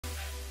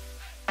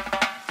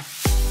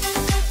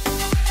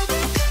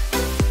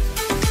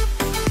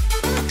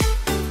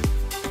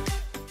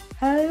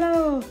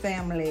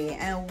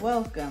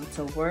Welcome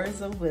to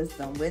Words of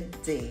Wisdom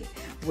with D,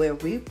 where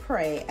we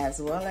pray as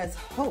well as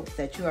hope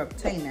that you are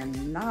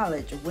obtaining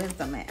knowledge,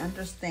 wisdom, and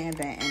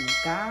understanding in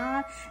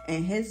God,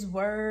 in His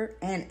Word,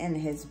 and in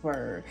His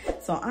Word.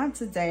 So on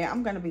today,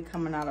 I'm going to be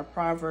coming out of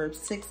Proverbs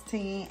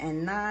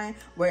 16:9,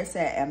 where it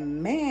said, "A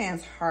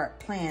man's heart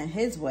plan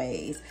his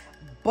ways,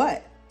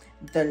 but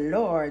the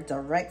Lord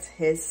directs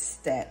his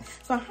steps."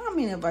 So how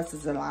many of us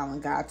is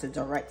allowing God to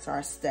direct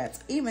our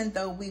steps? Even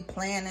though we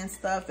plan and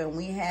stuff and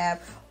we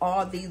have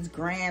all these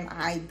grand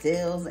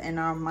ideals in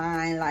our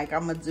mind, like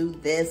I'm going to do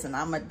this and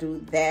I'm going to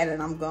do that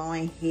and I'm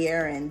going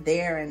here and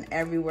there and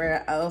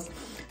everywhere else.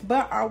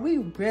 But are we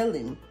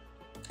really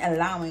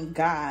allowing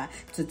God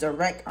to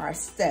direct our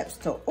steps,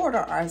 to order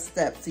our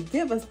steps, to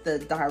give us the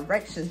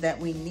directions that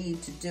we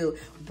need to do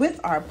with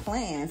our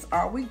plans?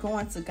 Are we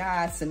going to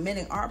God,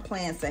 submitting our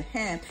plans to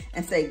Him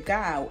and say,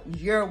 God,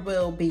 your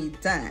will be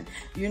done?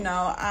 You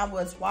know, I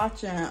was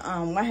watching,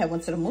 I had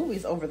went to the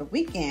movies over the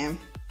weekend.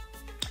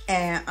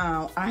 And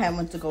I had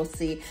went to go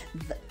see,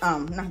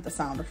 not The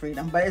Sound of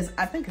Freedom, but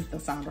I think it's The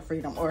Sound of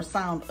Freedom or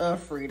Sound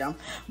of Freedom.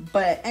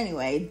 But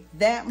anyway,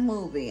 that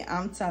movie,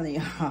 I'm telling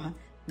y'all,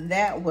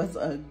 that was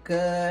a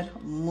good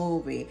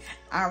movie.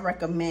 I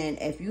recommend,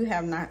 if you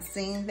have not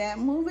seen that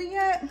movie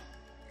yet,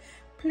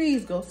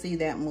 please go see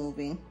that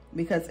movie,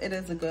 because it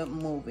is a good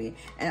movie.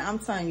 And I'm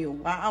telling you,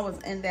 while I was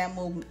in that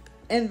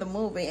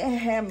movie, it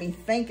had me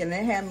thinking,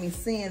 it had me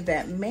seeing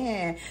that,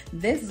 man,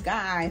 this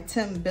guy,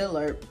 Tim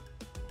Billard,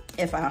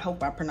 I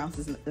hope I pronounce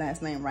his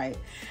last name right,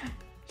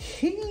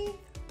 he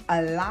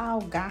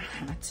allowed God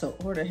to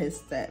order his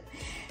step.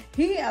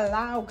 He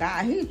allowed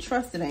God, he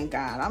trusted in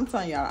God. I'm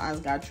telling y'all the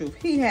honest God truth.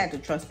 He had to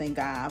trust in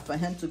God for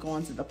him to go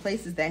into the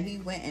places that he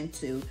went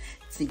into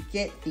to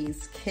get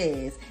these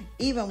kids.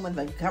 Even when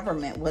the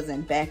government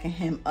wasn't backing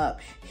him up,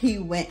 he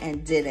went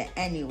and did it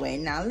anyway.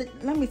 Now,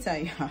 let me tell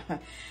y'all,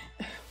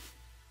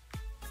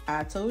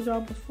 I told y'all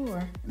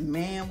before,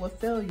 man will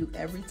fail you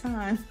every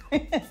time.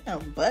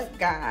 But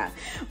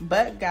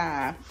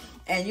God.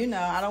 And you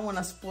know, I don't want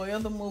to spoil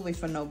the movie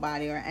for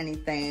nobody or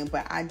anything,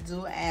 but I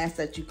do ask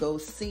that you go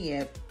see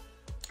it.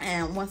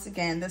 And once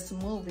again, this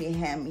movie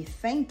had me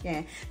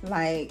thinking,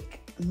 like,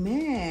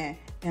 man,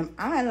 am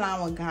I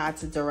allowing God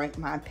to direct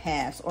my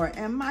paths? Or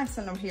am I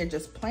sitting over here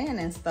just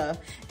planning stuff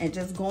and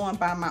just going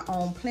by my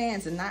own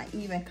plans and not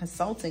even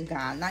consulting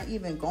God, not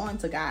even going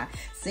to God,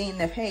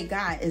 seeing if, hey,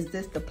 God, is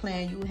this the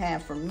plan you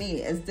have for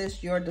me? Is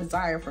this your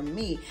desire for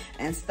me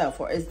and stuff?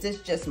 Or is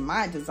this just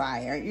my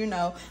desire, you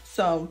know?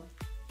 So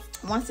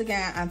once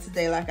again, on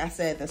today, like I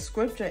said, the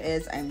scripture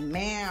is, a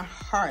man's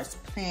hearts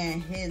plan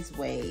his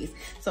ways.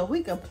 So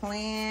we could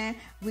plan,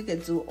 we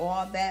could do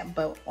all that,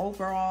 but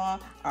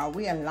overall, are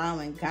we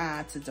allowing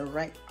God to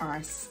direct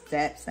our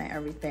steps and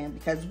everything?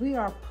 Because we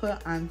are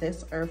put on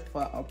this earth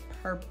for a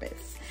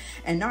purpose.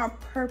 And our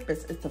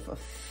purpose is to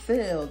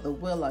fulfill the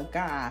will of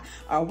God.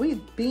 Are we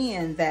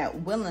being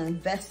that willing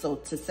vessel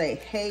to say,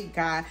 hey,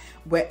 God,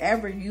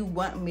 wherever you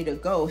want me to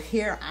go,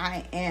 here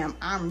I am.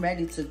 I'm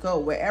ready to go.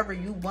 Wherever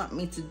you want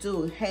me to do,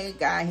 hey,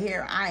 God,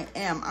 here I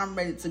am. I'm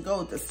ready to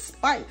go,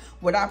 despite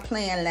what I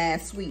planned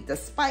last week,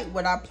 despite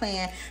what I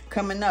planned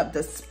coming up,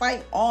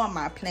 despite all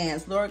my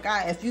plans. Lord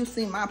God, if you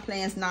see my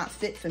plans not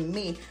fit for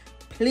me,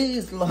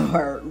 please,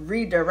 Lord,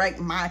 redirect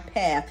my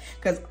path.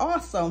 Because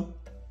also,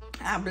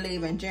 I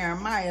believe in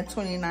Jeremiah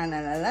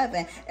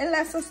 29:11, it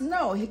lets us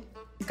know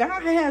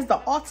God has the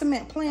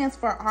ultimate plans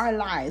for our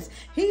lives.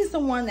 He's the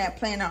one that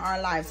planned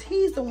our lives.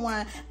 He's the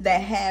one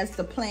that has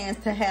the plans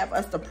to have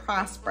us to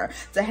prosper,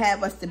 to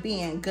have us to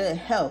be in good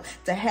health,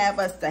 to have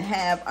us to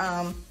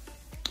have,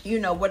 you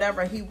know,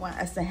 whatever He wants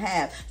us to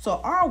have.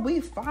 So are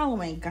we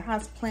following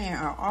God's plan,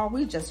 or are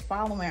we just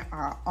following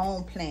our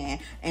own plan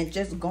and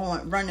just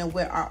running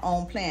with our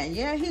own plan?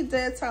 Yeah, He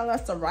did tell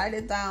us to write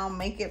it down,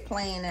 make it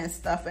plain and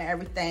stuff and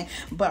everything.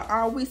 But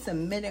are we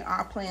submitting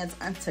our plans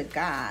unto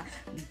God?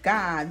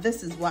 God,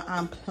 this is what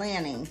I'm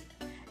planning.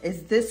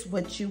 Is this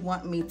what you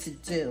want me to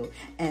do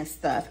and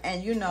stuff?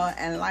 And you know,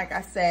 and like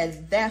I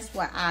said, that's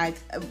what I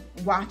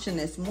watching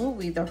this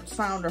movie, The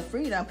Sound of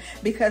Freedom,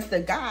 because the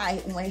guy,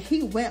 when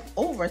he went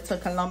over to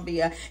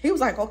Colombia, he was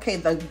like, okay,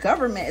 the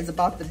government is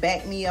about to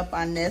back me up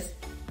on this.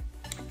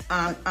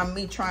 On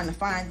me trying to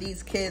find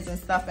these kids and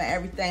stuff and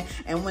everything.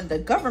 And when the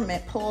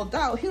government pulled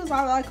out, he was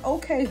all like,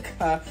 okay,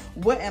 God,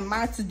 what am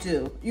I to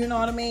do? You know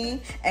what I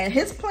mean? And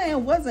his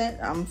plan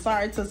wasn't, I'm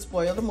sorry to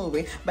spoil the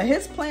movie, but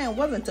his plan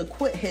wasn't to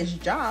quit his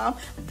job,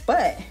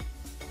 but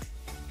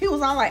he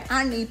was all like,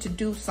 I need to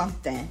do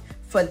something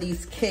for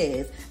these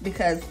kids,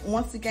 because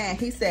once again,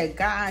 he said,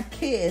 God,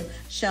 kids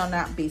shall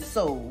not be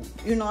sold.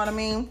 You know what I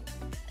mean?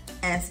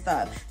 And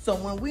stuff. So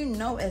when we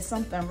know it's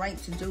something right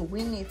to do,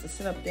 we need to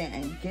sit up there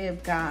and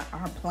give God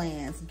our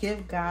plans,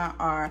 give God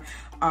our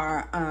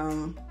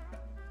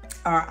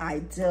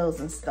ideals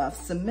and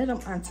stuff, submit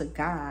them unto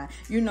God.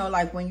 You know,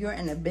 like when you're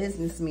in a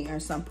business meeting or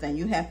something,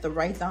 you have to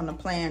write down the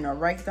plan or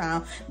write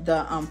down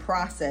the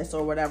process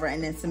or whatever,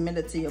 and then submit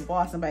it to your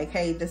boss and be like,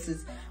 hey, this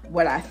is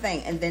what I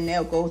think. And then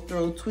they'll go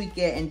through, tweak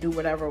it, and do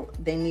whatever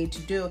they need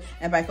to do,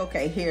 and be like,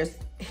 okay,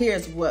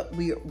 here's what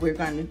we're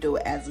going to do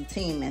as a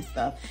team and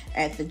stuff,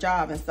 at the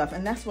job and stuff.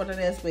 And that's what it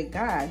is with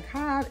God.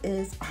 God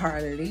is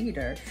our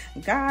leader.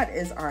 God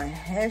is our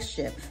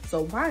headship.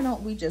 So why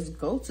don't we just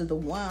go to the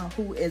one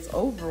who is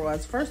over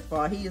us? First of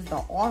all, he is the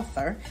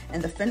author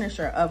and the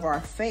finisher of our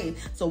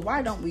faith. So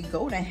why don't we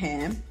go to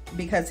him?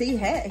 Because he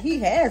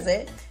has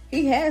it.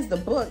 He has the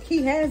book.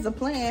 He has the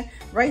plan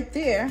right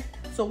there.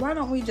 So why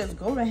don't we just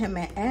go to him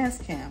and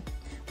ask him,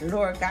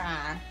 Lord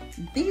God,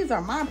 these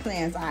are my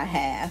plans I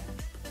have,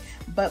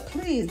 but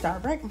please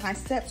direct my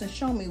steps and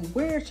show me,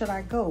 where should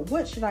I go?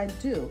 What should I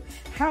do?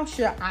 How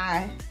should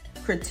I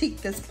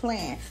critique this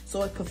plan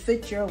so it could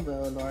fit your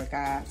will, Lord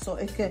God? So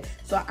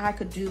I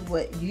could do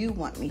what you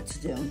want me to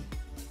do.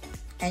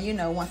 And you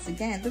know, once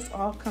again, this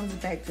all comes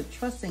back to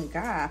trusting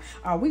God.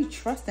 Are we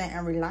trusting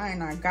and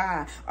relying on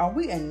God? Are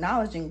we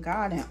acknowledging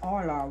God in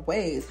all our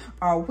ways?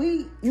 Are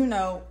we,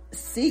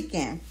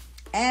 seeking,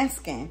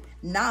 asking,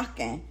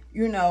 knocking,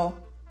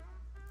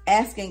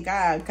 asking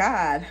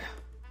God,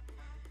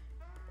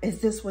 is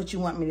this what you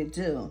want me to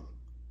do?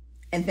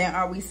 And then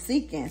are we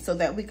seeking so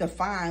that we can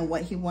find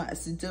what he wants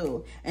us to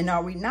do? And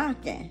are we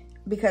knocking?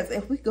 Because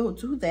if we go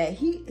do that,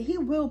 he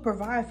will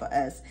provide for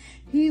us.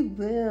 He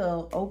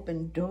will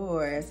open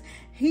doors.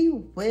 He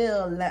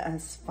will let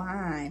us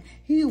find.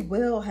 He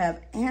will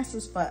have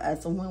answers for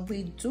us when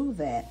we do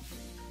that.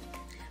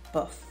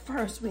 But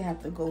first we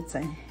have to go to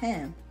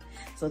him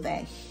so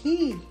that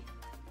he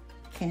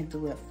can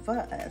do it for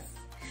us.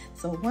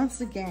 So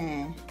once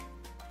again,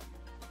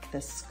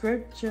 the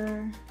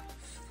scripture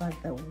for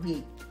the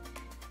week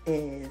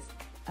is,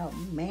 a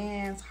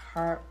man's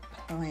heart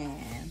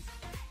plans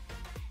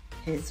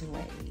his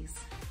ways,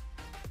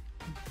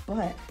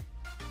 but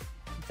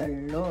the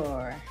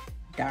Lord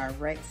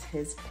directs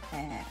his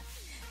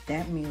path.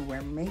 That means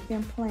we're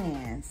making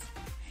plans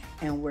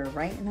and we're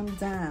writing them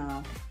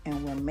down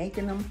and we're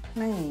making them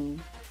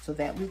plain so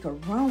that we can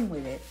run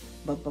with it.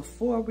 But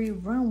before we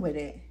run with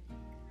it,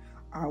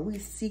 are we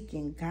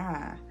seeking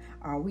God?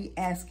 Are we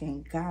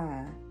asking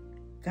God,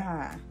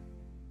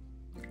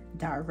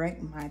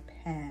 direct my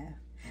path.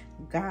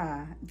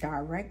 God,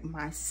 direct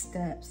my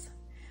steps.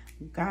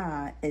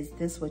 God, is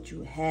this what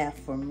you have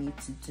for me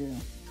to do?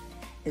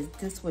 Is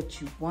this what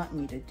you want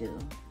me to do?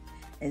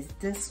 Is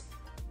this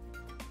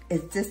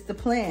the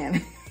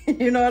plan?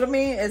 You know what I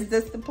mean? Is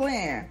this the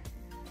plan?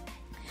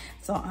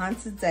 So on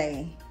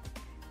today,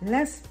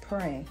 let's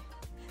pray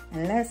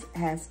and let's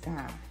ask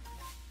God,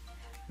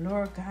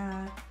 Lord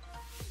God,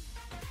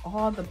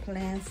 all the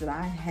plans that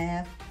I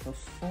have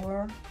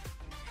before,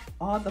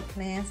 all the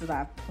plans that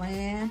I've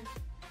planned,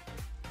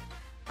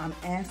 I'm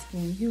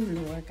asking you,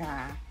 Lord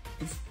God,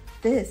 is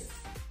this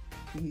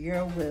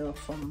your will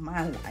for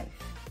my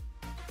life?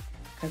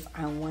 Because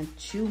I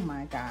want you,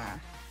 my God,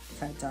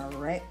 to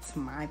direct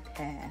my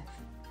path,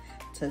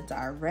 to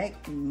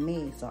direct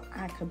me so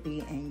I could be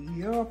in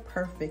your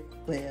perfect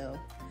will,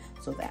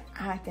 so that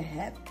I can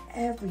have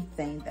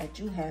everything that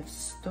you have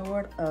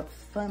stored up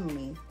for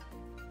me.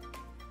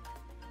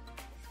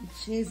 In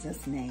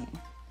Jesus' name.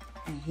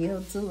 And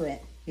he'll do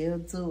it. He'll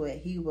do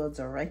it. He will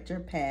direct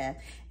your path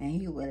and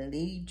he will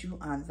lead you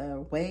on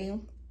the way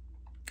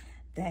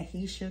that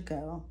he should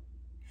go.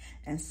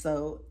 And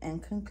so in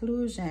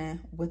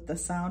conclusion, with the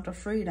Sound of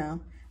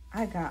Freedom,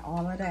 I got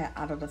all of that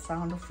out of the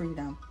Sound of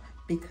Freedom,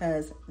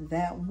 because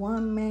that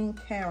one main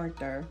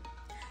character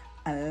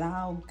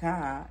allowed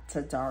God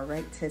to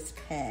direct his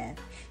path.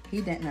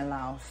 He didn't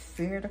allow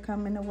fear to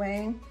come in the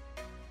way.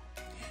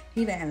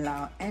 He didn't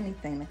allow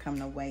anything to come in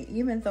the way.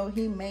 Even though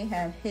he may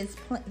have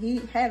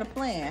he had a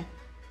plan,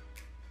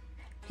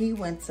 he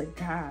went to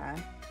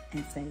God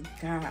and said,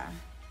 God,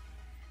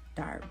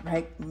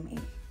 direct me.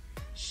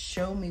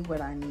 Show me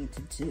what I need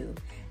to do.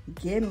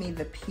 Give me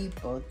the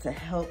people to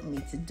help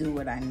me to do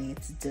what I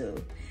need to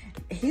do.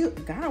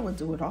 God will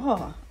do it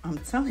all. I'm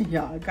telling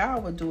y'all,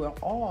 God will do it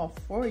all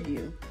for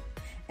you.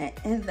 And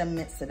in the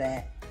midst of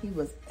that, he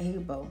was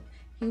able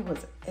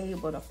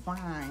to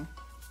find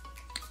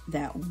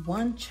that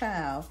one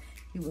child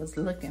he was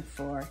looking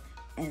for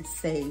and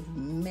save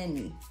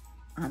many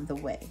on the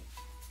way.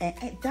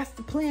 And that's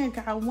the plan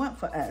God wants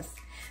for us.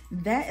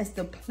 That is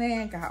the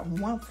plan God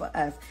wants for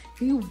us.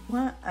 He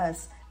wants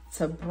us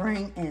to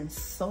bring in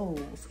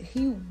souls.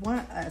 He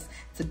wants us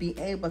to be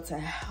able to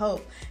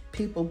help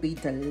people be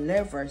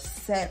delivered,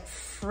 set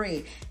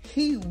free.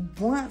 He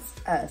wants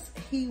us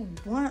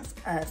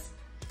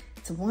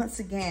to once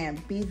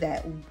again be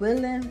that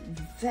willing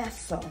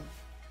vessel,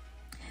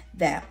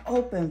 that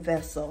open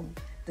vessel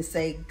to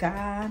say,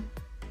 God,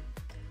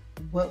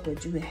 what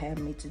would you have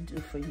me to do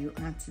for you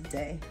on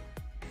today?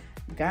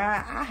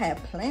 God, I had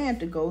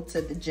planned to go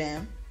to the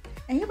gym.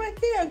 And you're like,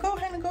 yeah, go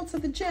ahead and go to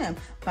the gym.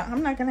 But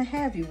I'm not going to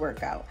have you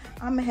work out.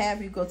 I'm going to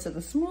have you go to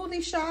the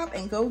smoothie shop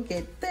and go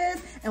get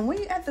this. And when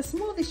you're at the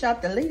smoothie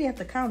shop, the lady at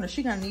the counter,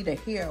 she's going to need to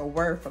hear a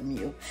word from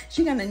you.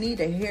 She's going to need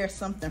to hear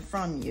something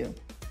from you.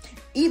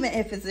 Even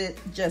if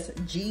it's just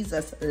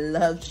Jesus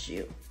loves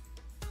you.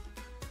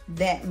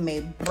 That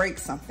may break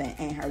something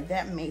in her.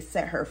 That may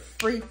set her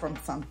free from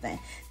something.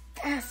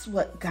 That's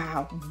what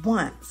God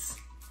wants.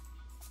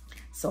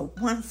 So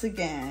once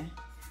again,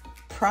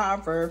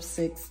 Proverbs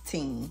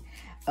 16,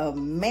 a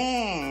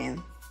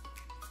man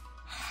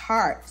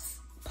hearts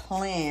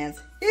plans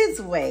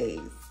his ways,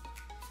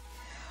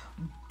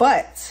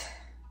 but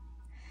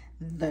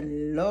the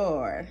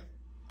Lord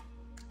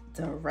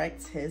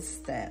directs his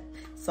step.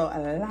 So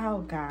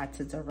allow God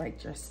to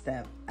direct your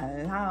step.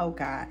 Allow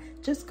God.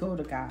 Just go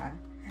to God.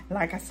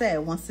 Like I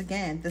said, once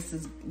again, this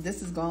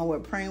is going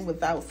with praying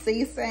without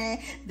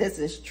ceasing. This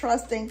is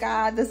trusting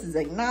God. This is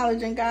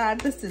acknowledging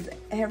God. This is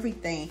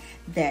everything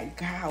that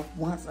God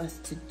wants us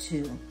to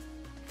do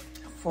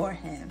for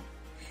him.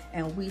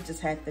 And we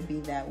just have to be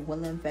that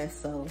willing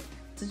vessel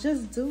to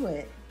just do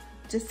it.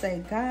 Just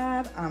say,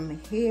 God, I'm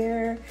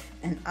here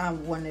and I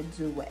want to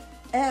do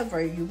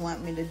whatever you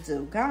want me to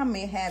do. God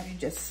may have you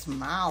just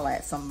smile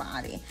at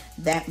somebody.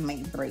 That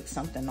may break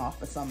something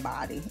off of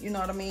somebody. You know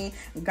what I mean?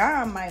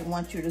 God might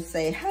want you to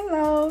say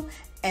hello,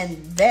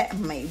 and that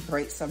may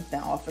break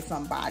something off of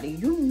somebody.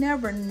 You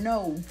never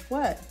know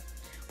what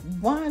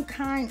one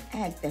kind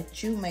act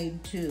that you may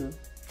do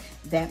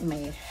that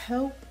may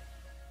help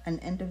an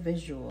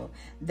individual,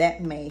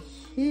 that may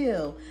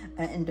heal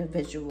an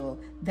individual,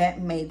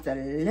 that may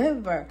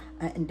deliver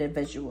an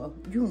individual.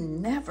 You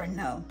never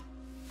know.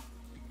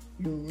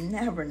 You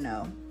never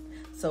know.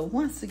 So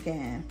once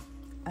again,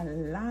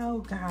 allow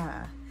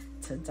God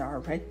to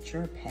direct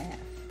your path.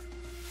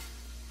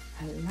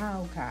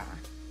 Allow God.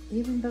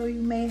 Even though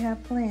you may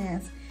have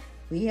plans,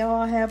 we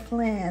all have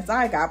plans.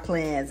 I got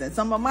plans, and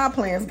some of my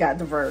plans got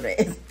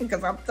diverted.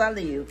 Because I'm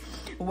telling you,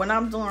 what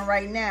I'm doing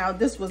right now,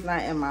 this was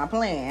not in my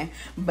plan,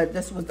 but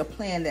this was the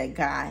plan that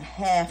God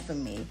had for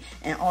me.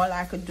 And all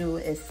I could do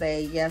is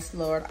say, yes,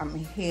 Lord, I'm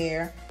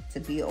here to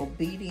be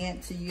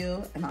obedient to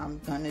you, and I'm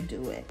going to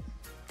do it.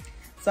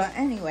 So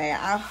anyway,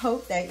 I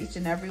hope that each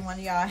and every one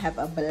of y'all have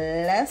a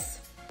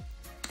blessed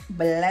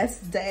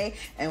day.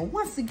 And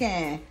once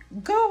again,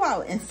 go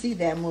out and see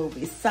that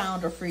movie,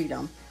 Sound of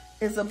Freedom.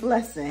 It's a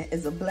blessing.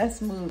 It's a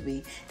blessed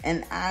movie.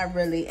 And I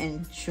really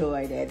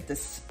enjoyed it.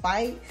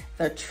 Despite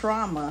the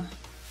trauma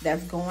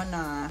that's going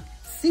on,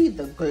 see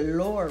the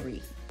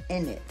glory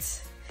in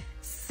it.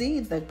 See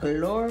the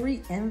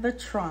glory in the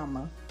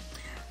trauma.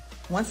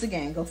 Once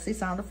again, go see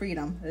Sound of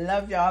Freedom.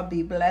 Love y'all.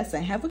 Be blessed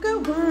and have a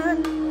good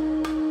one.